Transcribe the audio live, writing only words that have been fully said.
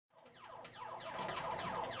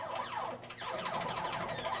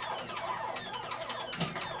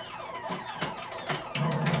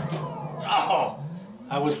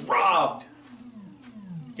was robbed.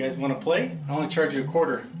 You guys want to play? I only charge you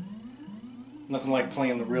 $0.25. Nothing like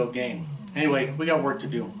playing the real game. Anyway, we got work to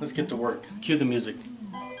do. Let's get to work. Cue the music.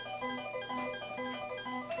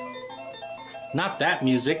 Not that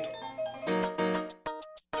music.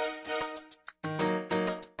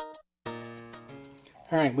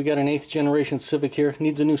 Alright, we got an 8th generation Civic here.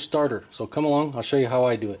 Needs a new starter. So come along, I'll show you how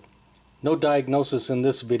I do it. No diagnosis in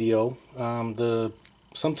this video.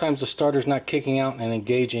 Sometimes the starter's not kicking out and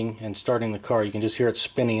engaging and starting the car. You can just hear it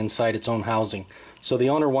spinning inside its own housing. So the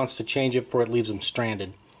owner wants to change it before it leaves them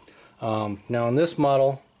stranded. Now in this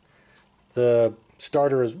model, the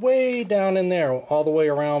starter is way down in there, all the way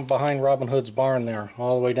around behind Robin Hood's barn there,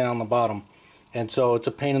 all the way down the bottom. And so it's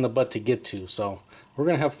a pain in the butt to get to. So we're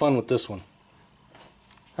going to have fun with this one.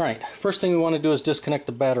 Alright, first thing we want to do is disconnect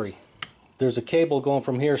the battery. There's a cable going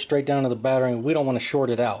from here straight down to the battery, and we don't want to short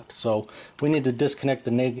it out. So we need to disconnect the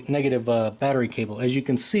negative battery cable. As you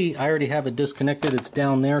can see, I already have it disconnected. It's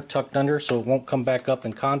down there, tucked under, so it won't come back up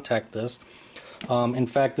and contact this. In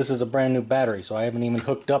fact, this is a brand new battery, so I haven't even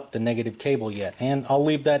hooked up the negative cable yet. And I'll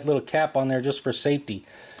leave that little cap on there just for safety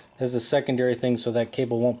as a secondary thing so that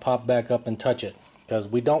cable won't pop back up and touch it. Because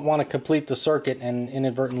we don't want to complete the circuit and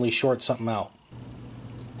inadvertently short something out.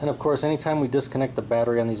 And of course, anytime we disconnect the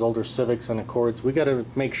battery on these older Civics and Accords, we got to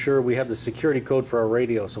make sure we have the security code for our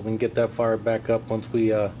radio so we can get that fired back up once we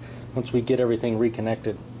get everything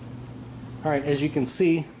reconnected. Alright, as you can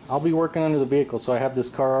see, I'll be working under the vehicle, so I have this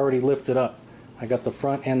car already lifted up. I got the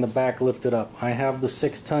front and the back lifted up. I have the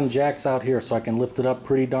 6-ton jacks out here so I can lift it up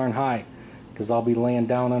pretty darn high because I'll be laying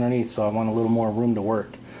down underneath, so I want a little more room to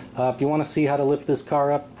work. If you want to see how to lift this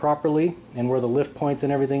car up properly and where the lift points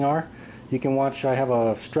and everything are, you can watch. I have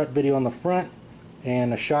a strut video on the front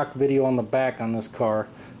and a shock video on the back on this car,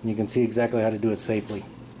 and you can see exactly how to do it safely.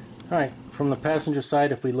 Alright, from the passenger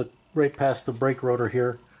side, if we look right past the brake rotor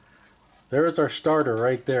here, there is our starter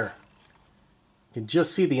right there. You can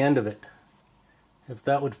just see the end of it. If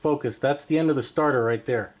that would focus, that's the end of the starter right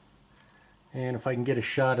there. And if I can get a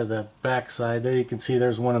shot of the back side, there you can see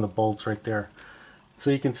there's one of the bolts right there. So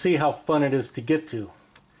you can see how fun it is to get to.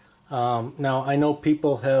 Now I know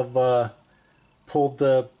people have pulled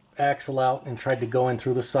the axle out and tried to go in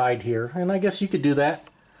through the side here, and I guess you could do that.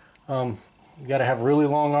 You got to have really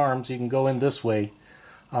long arms. You can go in this way,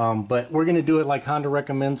 but we're going to do it like Honda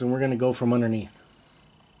recommends, and we're going to go from underneath.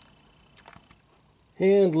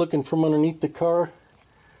 And looking from underneath the car,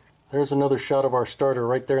 there's another shot of our starter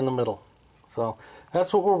right there in the middle. So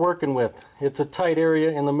that's what we're working with. It's a tight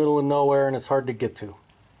area in the middle of nowhere, and it's hard to get to.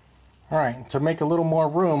 Alright, to make a little more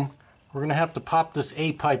room, we're going to have to pop this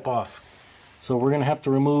A pipe off. So we're going to have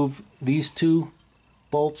to remove these 2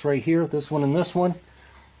 bolts right here, this one and this one,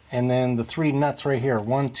 and then the 3 nuts right here,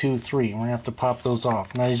 1, 2, 3. We're going to have to pop those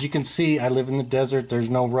off. Now as you can see, I live in the desert, there's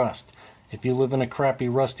no rust. If you live in a crappy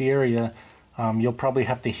rusty area, you'll probably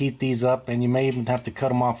have to heat these up, and you may even have to cut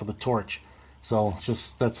them off with a torch. So it's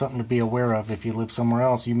just, that's something to be aware of. If you live somewhere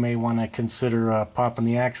else, you may want to consider popping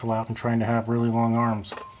the axle out and trying to have really long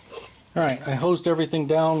arms. Alright, I hosed everything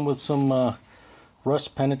down with some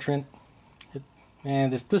rust penetrant.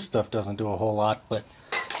 And this stuff doesn't do a whole lot, but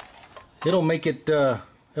it'll make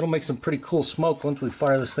some pretty cool smoke once we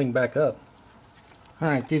fire this thing back up.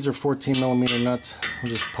 Alright, these are 14mm nuts.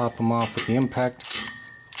 We'll just pop them off with the impact.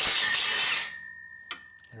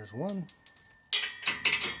 There's one.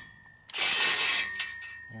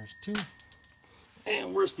 There's 2.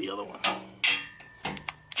 And where's the other one?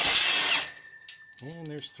 And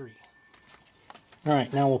there's 3.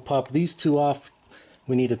 Alright, now we'll pop these 2 off.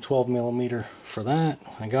 We need a 12mm for that.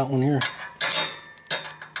 I got one here.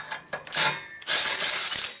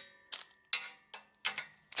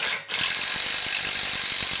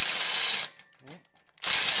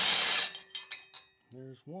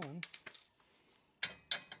 There's one.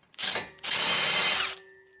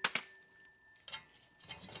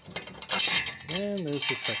 And there's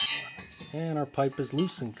the second one. And our pipe is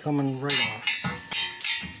loose and coming right off.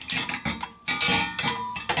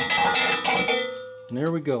 There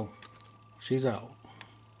we go. She's out.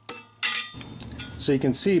 So you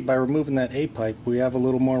can see by removing that A pipe, we have a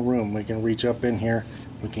little more room. We can reach up in here.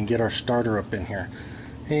 We can get our starter up in here.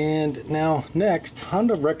 And now next,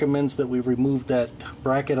 Honda recommends that we remove that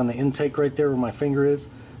bracket on the intake right there where my finger is.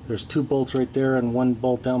 There's 2 bolts right there and 1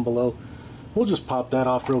 bolt down below. We'll just pop that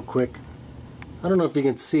off real quick. I don't know if you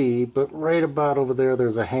can see, but right about over there,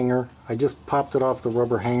 there's a hanger. I just popped it off the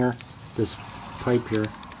rubber hanger, this pipe here.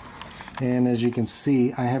 And as you can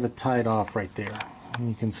see, I have it tied off right there. And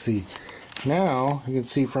you can see. Now, you can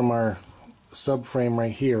see from our subframe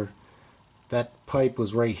right here, that pipe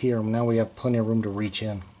was right here. Now we have plenty of room to reach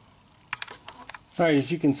in. Alright,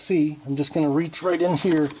 as you can see, I'm just going to reach right in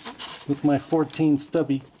here with my 14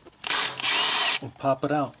 stubby and pop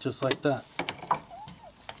it out just like that.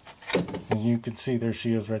 And you can see there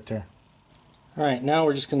she is right there. Alright, now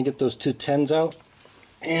we're just going to get those two 10s out.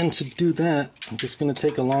 And to do that, I'm just going to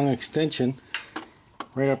take a long extension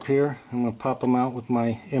right up here. I'm going to pop them out with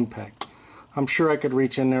my impact. I'm sure I could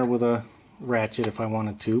reach in there with a ratchet if I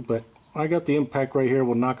wanted to, but I got the impact right here.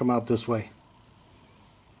 We'll knock them out this way.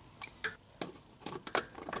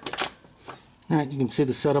 Alright, you can see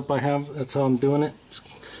the setup I have. That's how I'm doing it.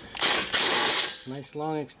 Nice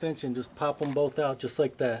long extension. Just pop them both out just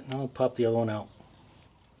like that. Now I'll pop the other one out.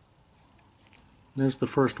 There's the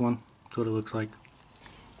first one. That's what it looks like.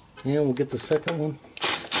 And we'll get the second one.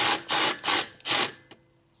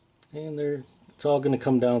 And there, it's all going to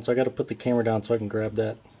come down, so I got to put the camera down so I can grab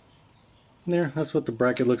that. And there, that's what the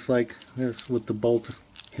bracket looks like. There's with the bolt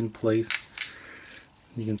in place.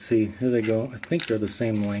 You can see, here they go. I think they're the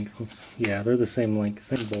same length. Yeah, they're the same length,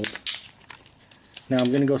 same bolt. Now I'm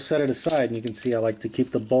going to go set it aside, and you can see I like to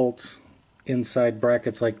keep the bolts inside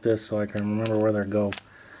brackets like this so I can remember where they go.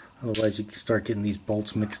 Otherwise you can start getting these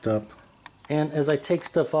bolts mixed up. And as I take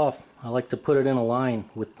stuff off, I like to put it in a line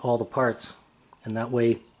with all the parts. And that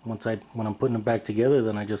way, when I'm putting them back together,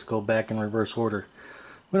 then I just go back in reverse order.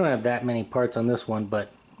 We don't have that many parts on this one,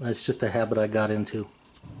 but that's just a habit I got into.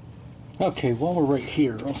 Okay, while we're right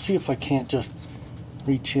here, I'll see if I can't just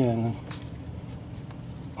reach in and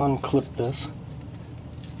unclip this.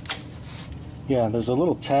 Yeah, there's a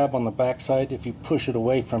little tab on the back side. If you push it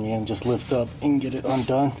away from you and just lift up, you can get it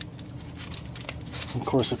undone. Of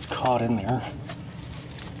course, it's caught in there,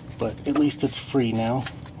 but at least it's free now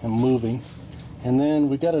and moving. And then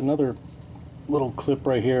we got another little clip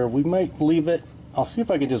right here. We might leave it. I'll see if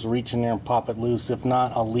I can just reach in there and pop it loose. If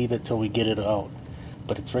not, I'll leave it till we get it out.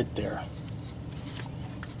 But it's right there.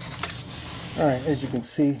 Alright, as you can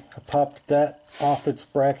see, I popped that off its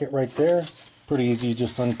bracket right there. Pretty easy,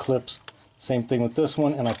 just unclips. Same thing with this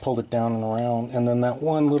one, and I pulled it down and around. And then that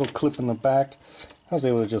one little clip in the back, I was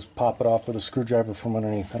able to just pop it off with a screwdriver from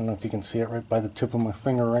underneath. I don't know if you can see it right by the tip of my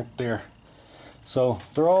finger right there. So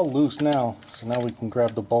they're all loose now, so now we can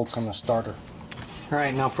grab the bolts on the starter.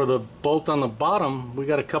 Alright, now for the bolt on the bottom, we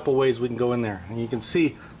got a couple ways we can go in there. And you can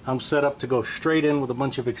see I'm set up to go straight in with a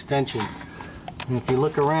bunch of extensions. And if you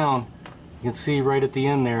look around, you can see right at the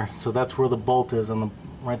end there, so that's where the bolt is, on the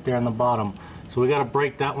right there on the bottom. So we got to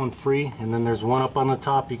break that one free, and then there's one up on the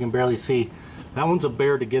top you can barely see. That one's a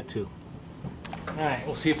bear to get to. Alright,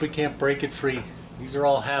 we'll see if we can't break it free. These are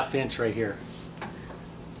all 1/2 inch right here.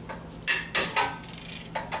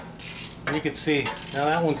 And you can see, now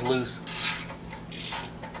that one's loose.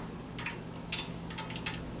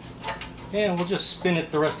 And we'll just spin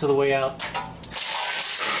it the rest of the way out.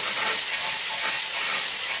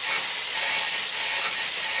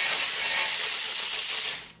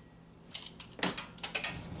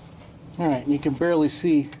 Alright, you can barely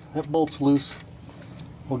see that bolt's loose.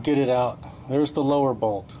 We'll get it out. There's the lower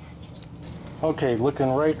bolt. Okay,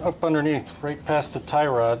 looking right up underneath, right past the tie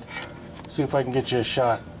rod. See if I can get you a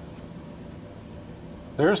shot.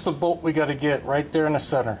 There's the bolt we got to get right there in the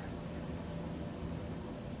center.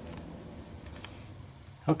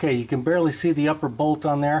 Okay, you can barely see the upper bolt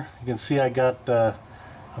on there. You can see I got a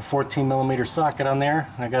 14mm socket on there.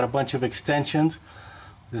 I got a bunch of extensions.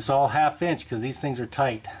 This is all 1/2 inch because these things are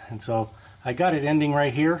tight. And so I got it ending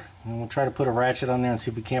right here, and we'll try to put a ratchet on there and see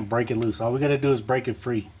if we can't break it loose. All we got to do is break it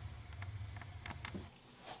free.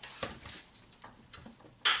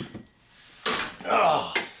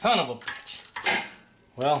 Oh, son of a bitch.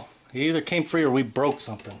 Well, it either came free or we broke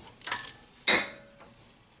something.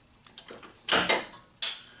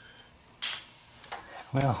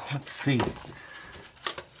 Well, let's see.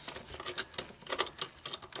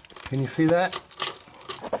 Can you see that?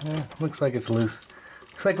 Looks like it's loose.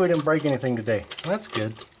 Looks like we didn't break anything today. Well, that's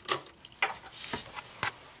good.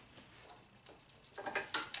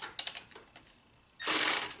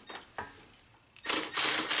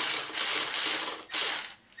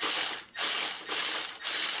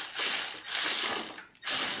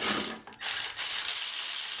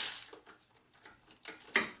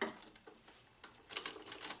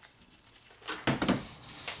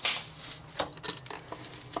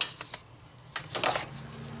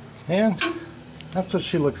 And that's what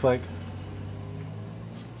she looks like.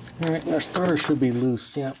 Alright, our starter should be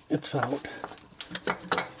loose. Yeah, it's out.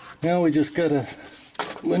 Now we just gotta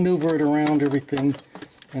maneuver it around everything.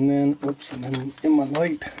 And then, oops, and then in my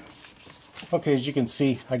light. Okay, as you can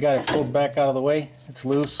see, I got it pulled back out of the way. It's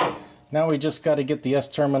loose. Now we just got to get the S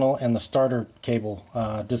terminal and the starter cable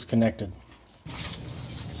disconnected.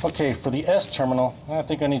 Okay, for the S terminal, I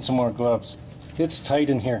think I need some more gloves. it's tight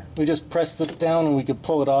in here. We just press this down and we can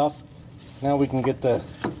pull it off. Now we can get the,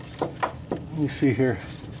 let me see here,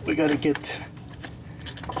 we gotta get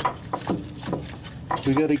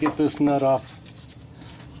this nut off.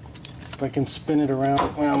 If I can spin it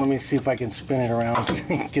around, well, let me see if I can spin it around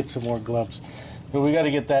and get some more gloves. But we gotta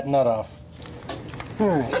get that nut off.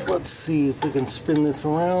 Alright, let's see if we can spin this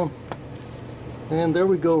around. And there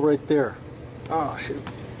we go right there. Oh shoot,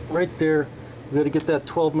 right there. We gotta get that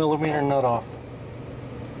 12mm nut off.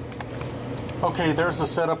 Okay, there's the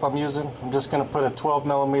setup I'm using. I'm just going to put a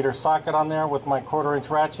 12mm socket on there with my 1/4"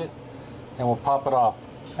 ratchet, and we'll pop it off.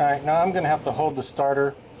 Alright, now I'm going to have to hold the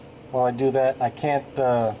starter while I do that. I can't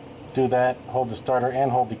do that, hold the starter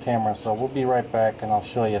and hold the camera, so we'll be right back and I'll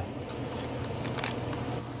show you.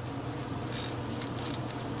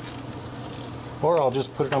 Or I'll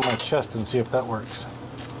just put it on my chest and see if that works.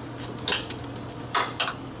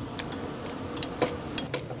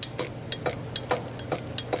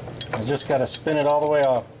 I just got to spin it all the way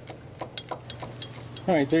off.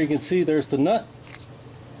 Alright, there you can see there's the nut.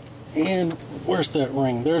 And where's that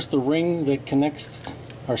ring? There's the ring that connects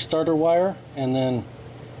our starter wire. And then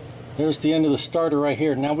there's the end of the starter right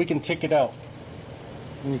here. Now we can take it out.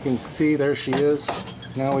 And you can see there she is.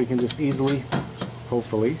 Now we can just easily,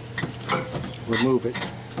 hopefully, remove it.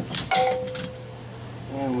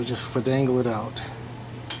 And we just finagle it out.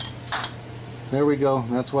 There we go.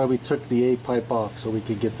 That's why we took the A pipe off, so we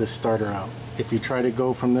could get this starter out. If you try to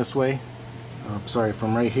go from this way,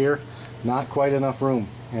 from right here, not quite enough room,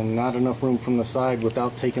 and not enough room from the side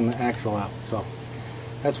without taking the axle out. So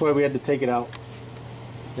that's why we had to take it out.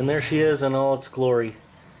 And there she is in all its glory.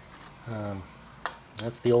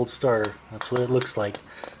 That's the old starter. That's what it looks like.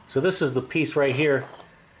 So this is the piece right here.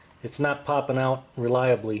 It's not popping out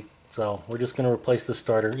reliably, so we're just going to replace the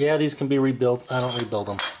starter. Yeah, these can be rebuilt. I don't rebuild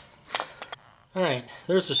them. Alright,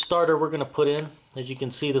 there's the starter we're going to put in. As you can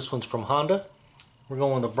see, this one's from Honda. We're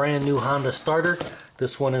going with a brand new Honda starter.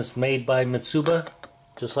 This one is made by Mitsuba,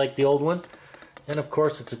 just like the old one. And of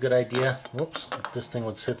course, it's a good idea. Whoops, if this thing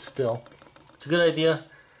would sit still. It's a good idea.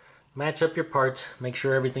 Match up your parts. Make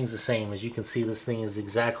sure everything's the same. As you can see, this thing is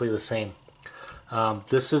exactly the same.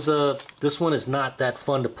 This one is not that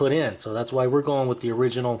fun to put in, so that's why we're going with the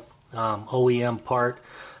original OEM part.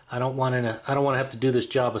 I don't want to have to do this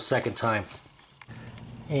job a second time.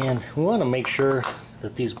 And we want to make sure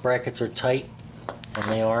that these brackets are tight, and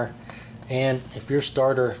they are. And if your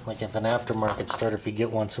starter, like if an aftermarket starter, if you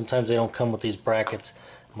get one, sometimes they don't come with these brackets.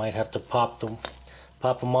 You might have to pop them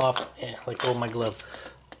off, like my glove.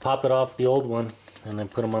 Pop it off the old one, and then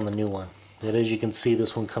put them on the new one. And as you can see,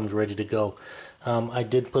 this one comes ready to go. I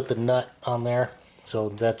did put the nut on there, so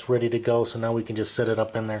that's ready to go. So now we can just set it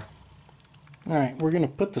up in there. Alright, we're going to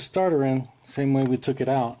put the starter in same way we took it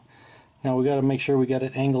out. Now we got to make sure we got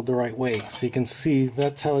it angled the right way. So you can see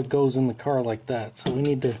that's how it goes in the car, like that. So we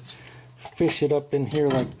need to fish it up in here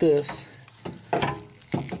like this. And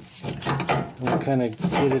kind of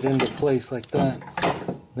get it into place like that.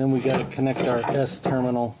 Then we got to connect our S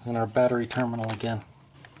terminal and our battery terminal again.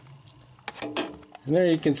 And there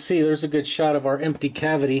you can see there's a good shot of our empty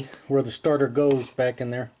cavity where the starter goes back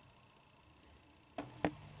in there.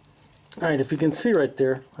 Alright, if you can see right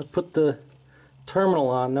there, I put the terminal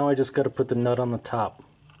on. Now I just got to put the nut on the top.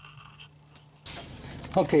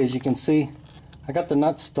 Okay, as you can see, I got the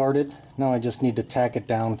nut started. Now I just need to tack it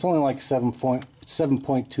down. It's only like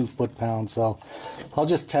 7.2 foot-pounds, so I'll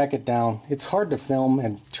just tack it down. It's hard to film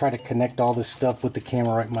and try to connect all this stuff with the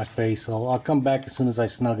camera right in my face, so I'll come back as soon as I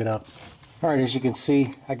snug it up. Alright, as you can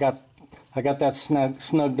see, I got that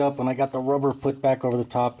snugged up, and I got the rubber put back over the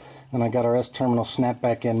top, and I got our S terminal snapped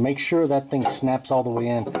back in. Make sure that thing snaps all the way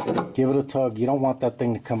in. Give it a tug. You don't want that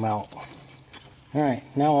thing to come out. Alright,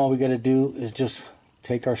 now all we got to do is just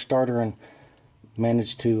take our starter and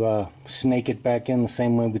manage to snake it back in the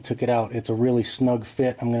same way we took it out. It's a really snug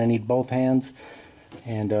fit. I'm going to need both hands,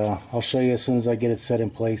 and I'll show you as soon as I get it set in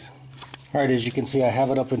place. Alright, as you can see, I have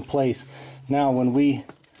it up in place. Now when we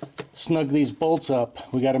snug these bolts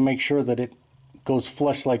up, we got to make sure that it goes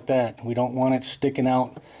flush like that. We don't want it sticking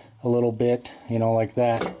out a little bit, you know, like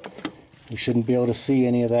that. We shouldn't be able to see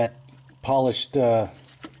any of that polished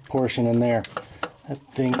portion in there. That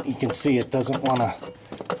thing, you can see it doesn't want to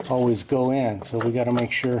always go in, so we got to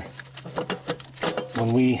make sure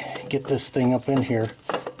when we get this thing up in here,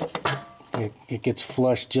 it gets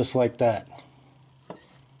flush just like that.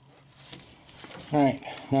 Alright,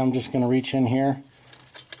 now I'm just going to reach in here.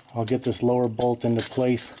 I'll get this lower bolt into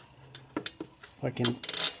place if I can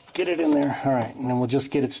get it in there. Alright, and then we'll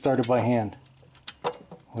just get it started by hand.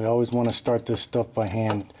 We always want to start this stuff by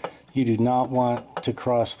hand. You do not want to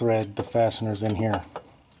cross thread the fasteners in here.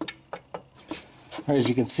 Alright, as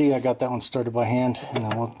you can see, I got that one started by hand, and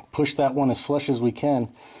then we'll push that one as flush as we can,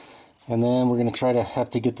 and then we're going to try to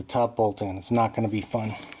have to get the top bolt in. It's not going to be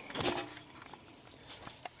fun.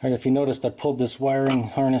 Alright, if you noticed, I pulled this wiring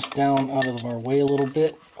harness down out of our way a little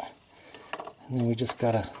bit, and then we just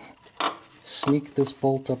got to sneak this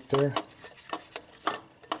bolt up there.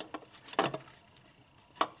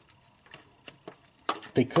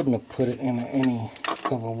 They couldn't have put it in any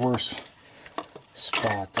of a worse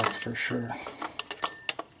spot, that's for sure.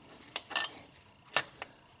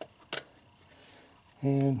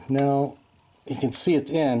 And now you can see it's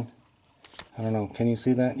in. I don't know, can you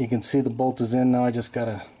see that? You can see the bolt is in. Now I just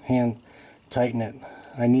gotta hand tighten it.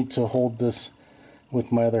 I need to hold this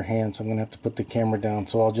with my other hand, so I'm gonna have to put the camera down.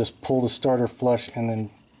 So I'll just pull the starter flush and then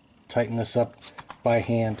tighten this up by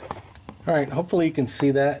hand. Alright, hopefully you can see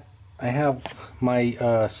that. I have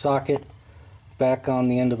my socket back on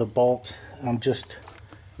the end of the bolt. I'm just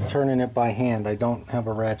turning it by hand. I don't have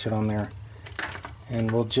a ratchet on there. And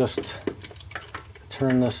we'll just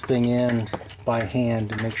turn this thing in by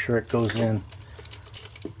hand and make sure it goes in,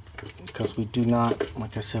 because we do not,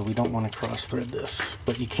 like I said, we don't want to cross thread this,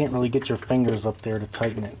 but you can't really get your fingers up there to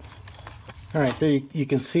tighten it. Alright, there you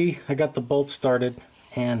can see I got the bolt started,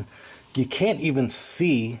 and you can't even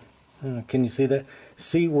see, can you see that?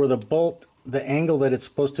 See where the bolt, the angle that it's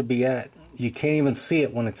supposed to be at, you can't even see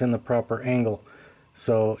it when it's in the proper angle.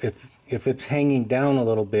 So if it's hanging down a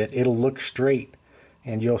little bit, it'll look straight,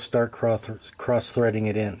 and you'll start cross threading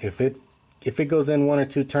it in. If it goes in one or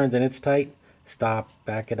two turns and it's tight, stop,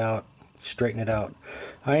 back it out, straighten it out.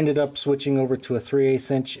 I ended up switching over to a 3/8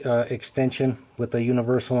 inch extension with a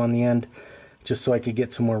universal on the end, just so I could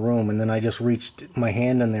get some more room. And then I just reached my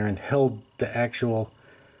hand in there and held the actual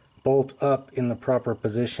bolt up in the proper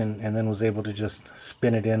position, and then was able to just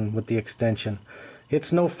spin it in with the extension.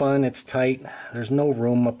 It's no fun, it's tight, there's no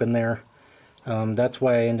room up in there. That's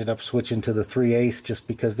why I ended up switching to the 3/8, just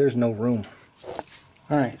because there's no room.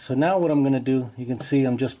 Alright, so now what I'm going to do, you can see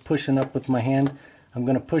I'm just pushing up with my hand. I'm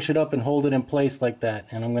going to push it up and hold it in place like that,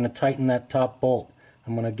 and I'm going to tighten that top bolt.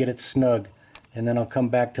 I'm going to get it snug, and then I'll come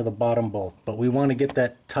back to the bottom bolt. But we want to get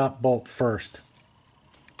that top bolt first.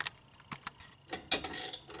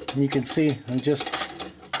 And you can see I'm just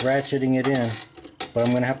ratcheting it in, but I'm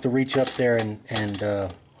going to have to reach up there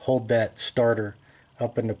and hold that starter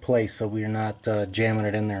up into place so we're not jamming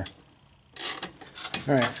it in there.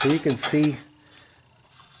 Alright, so you can see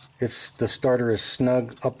the starter is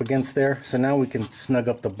snug up against there, so now we can snug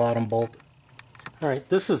up the bottom bolt. Alright,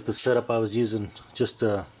 this is the setup I was using just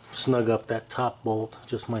to snug up that top bolt,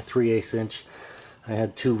 just my 3/8 inch. I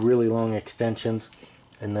had two really long extensions,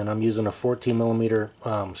 and then I'm using a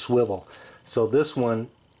 14mm swivel. So this one,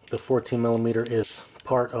 the 14mm, is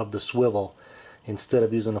part of the swivel. Instead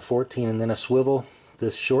of using a 14 and then a swivel,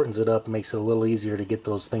 this shortens it up, makes it a little easier to get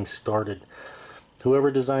those things started.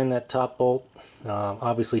 Whoever designed that top bolt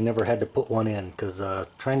obviously never had to put one in, because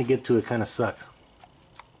trying to get to it kind of sucks.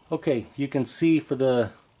 Okay, you can see for the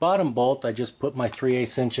bottom bolt I just put my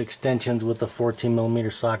 3/8 inch extensions with the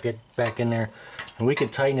 14mm socket back in there, and we can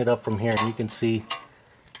tighten it up from here, and you can see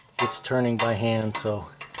it's turning by hand, so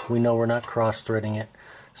we know we're not cross threading it.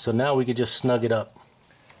 So now we can just snug it up.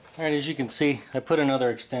 Alright, as you can see, I put another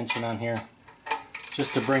extension on here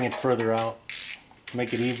just to bring it further out,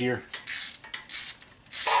 make it easier.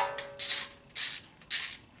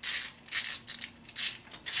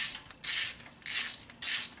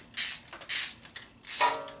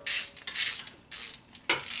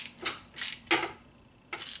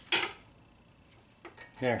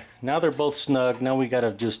 There, now they're both snug. Now we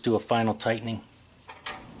gotta just do a final tightening.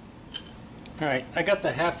 Alright, I got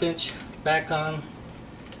the 1/2 inch back on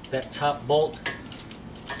that top bolt,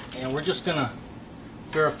 and we're just gonna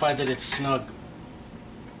verify that it's snug.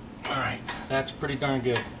 Alright, that's pretty darn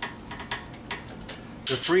good.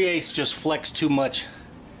 The 3/8 just flexed too much.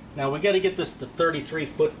 Now we gotta get this to 33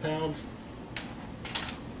 foot-pounds.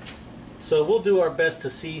 So we'll do our best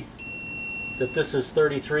to see that this is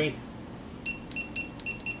 33.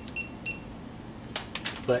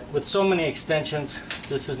 But with so many extensions,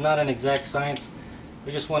 this is not an exact science.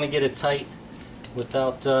 We just want to get it tight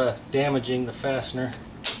without damaging the fastener.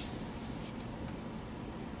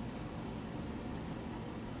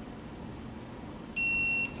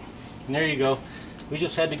 And there you go. We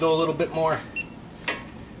just had to go a little bit more.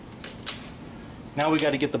 Now we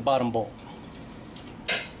got to get the bottom bolt.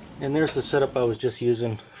 And there's the setup I was just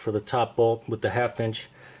using for the top bolt with the 1/2 inch.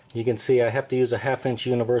 You can see I have to use a 1/2 inch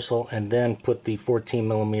universal and then put the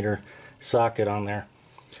 14mm socket on there.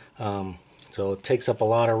 So it takes up a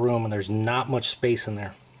lot of room, and there's not much space in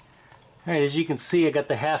there. Alright, as you can see, I got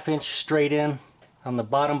the 1/2 inch straight in on the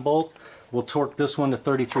bottom bolt. we'll torque this one to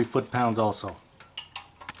 33 foot-pounds also.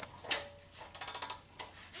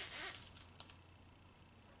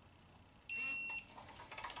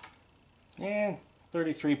 And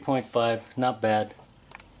 33.5, not bad.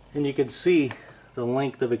 And you can see the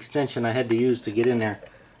length of extension I had to use to get in there.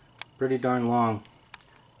 Pretty darn long.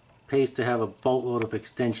 Pays to have a boatload of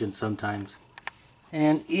extensions sometimes.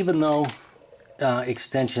 And even though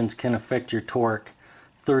extensions can affect your torque,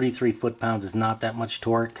 33 foot-pounds is not that much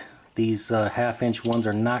torque. These half-inch ones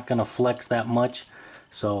are not going to flex that much,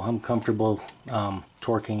 so I'm comfortable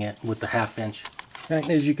torquing it with the half-inch. And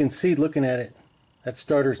as you can see, looking at it, that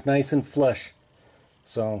starter's nice and flush,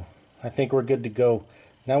 so I think we're good to go.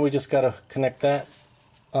 Now we just got to connect that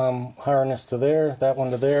harness to there, that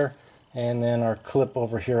one to there, and then our clip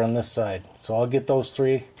over here on this side. So I'll get those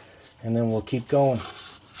three and then we'll keep going.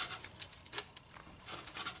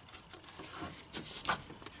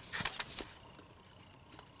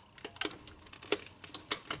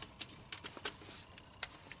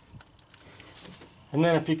 And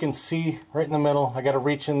then if you can see right in the middle, I got to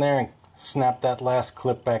reach in there and snap that last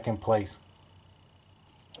clip back in place.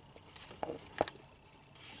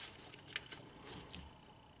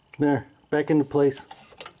 There, back into place.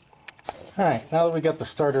 Alright, now that we got the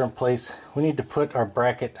starter in place, we need to put our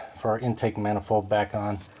bracket for our intake manifold back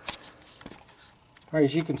on. Alright,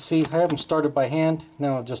 as you can see, I have them started by hand.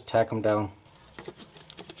 Now I'll just tack them down.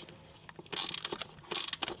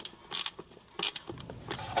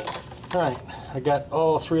 Alright, I got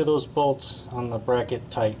all three of those bolts on the bracket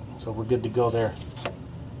tight, so we're good to go there.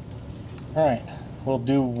 Alright, we'll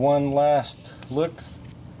do one last look,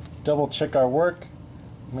 double check our work,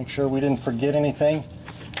 make sure we didn't forget anything.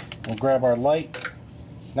 We'll grab our light.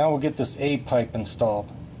 Now we'll get this A pipe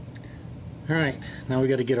installed. Alright, now we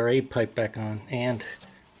got to get our A pipe back on, and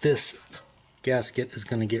this gasket is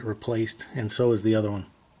going to get replaced, and so is the other one.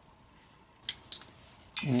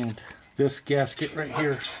 And this gasket right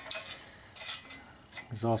here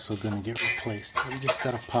is also going to get replaced. We just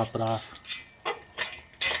got to pop it off.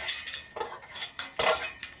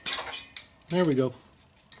 There we go.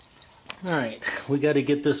 Alright, we got to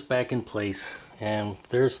get this back in place. And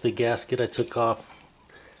there's the gasket I took off,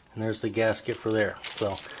 and there's the gasket for there.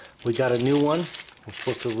 So we got a new one. We're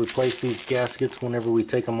supposed to replace these gaskets whenever we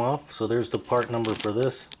take them off. So there's the part number for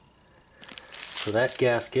this. For that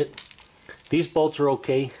gasket. These bolts are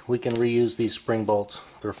okay. We can reuse these spring bolts.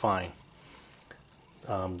 They're fine.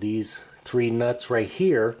 These three nuts right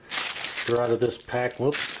here, they're out of this pack.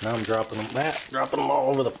 Whoops, now I'm dropping them. Dropping them all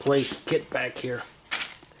over the place. Get back here.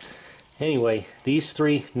 Anyway, these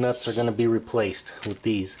three nuts are going to be replaced with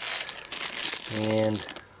these. And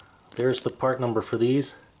there's the part number for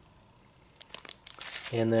these.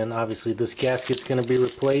 And then obviously this gasket's going to be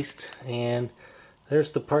replaced. And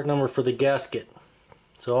there's the part number for the gasket.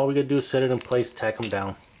 So all we got to do is set it in place, tack them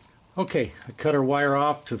down. Okay, I cut our wire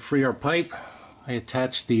off to free our pipe. I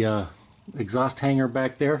attached the exhaust hanger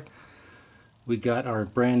back there. We got our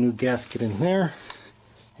brand new gasket in there.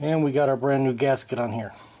 And we got our brand new gasket on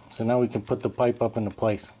here. So now we can put the pipe up into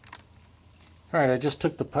place. Alright, I just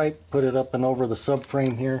took the pipe, put it up and over the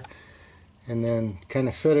subframe here, and then kind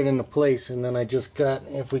of set it into place. And then I just got,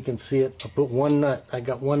 if we can see it, I put one nut. I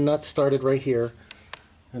got one nut started right here.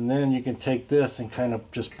 And then you can take this and kind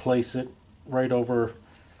of just place it right over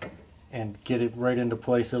and get it right into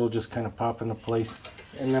place. It'll just kind of pop into place.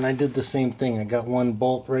 And then I did the same thing. I got one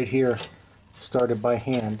bolt right here started by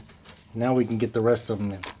hand. Now we can get the rest of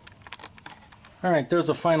them in. Alright, there's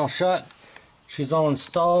a final shot. She's all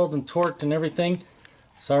installed and torqued and everything.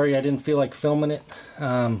 Sorry I didn't feel like filming it.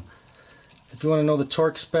 If you want to know the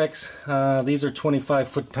torque specs, these are 25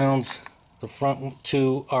 foot-pounds. The front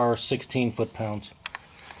two are 16 foot-pounds.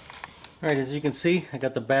 Alright, as you can see, I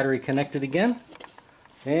got the battery connected again.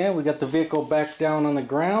 And we got the vehicle back down on the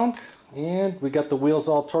ground. And we got the wheels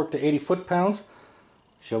all torqued to 80 foot-pounds.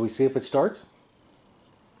 Shall we see if it starts?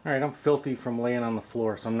 Alright, I'm filthy from laying on the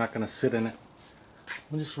floor, so I'm not going to sit in it.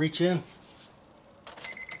 We'll just reach in.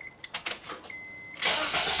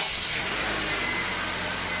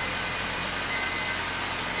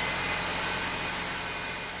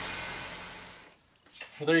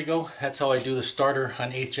 Well, there you go. That's how I do the starter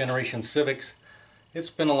on 8th generation Civics. It's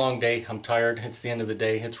been a long day. I'm tired. It's the end of the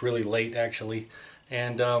day. It's really late actually.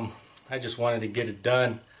 And I just wanted to get it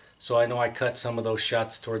done. So I know I cut some of those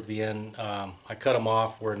shots towards the end. I cut them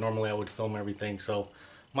off where normally I would film everything. So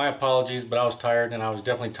my apologies, but I was tired, and I was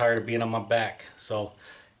definitely tired of being on my back. So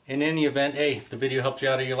in any event, hey, if the video helped you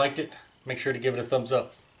out or you liked it, make sure to give it a thumbs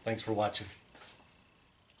up. Thanks for watching.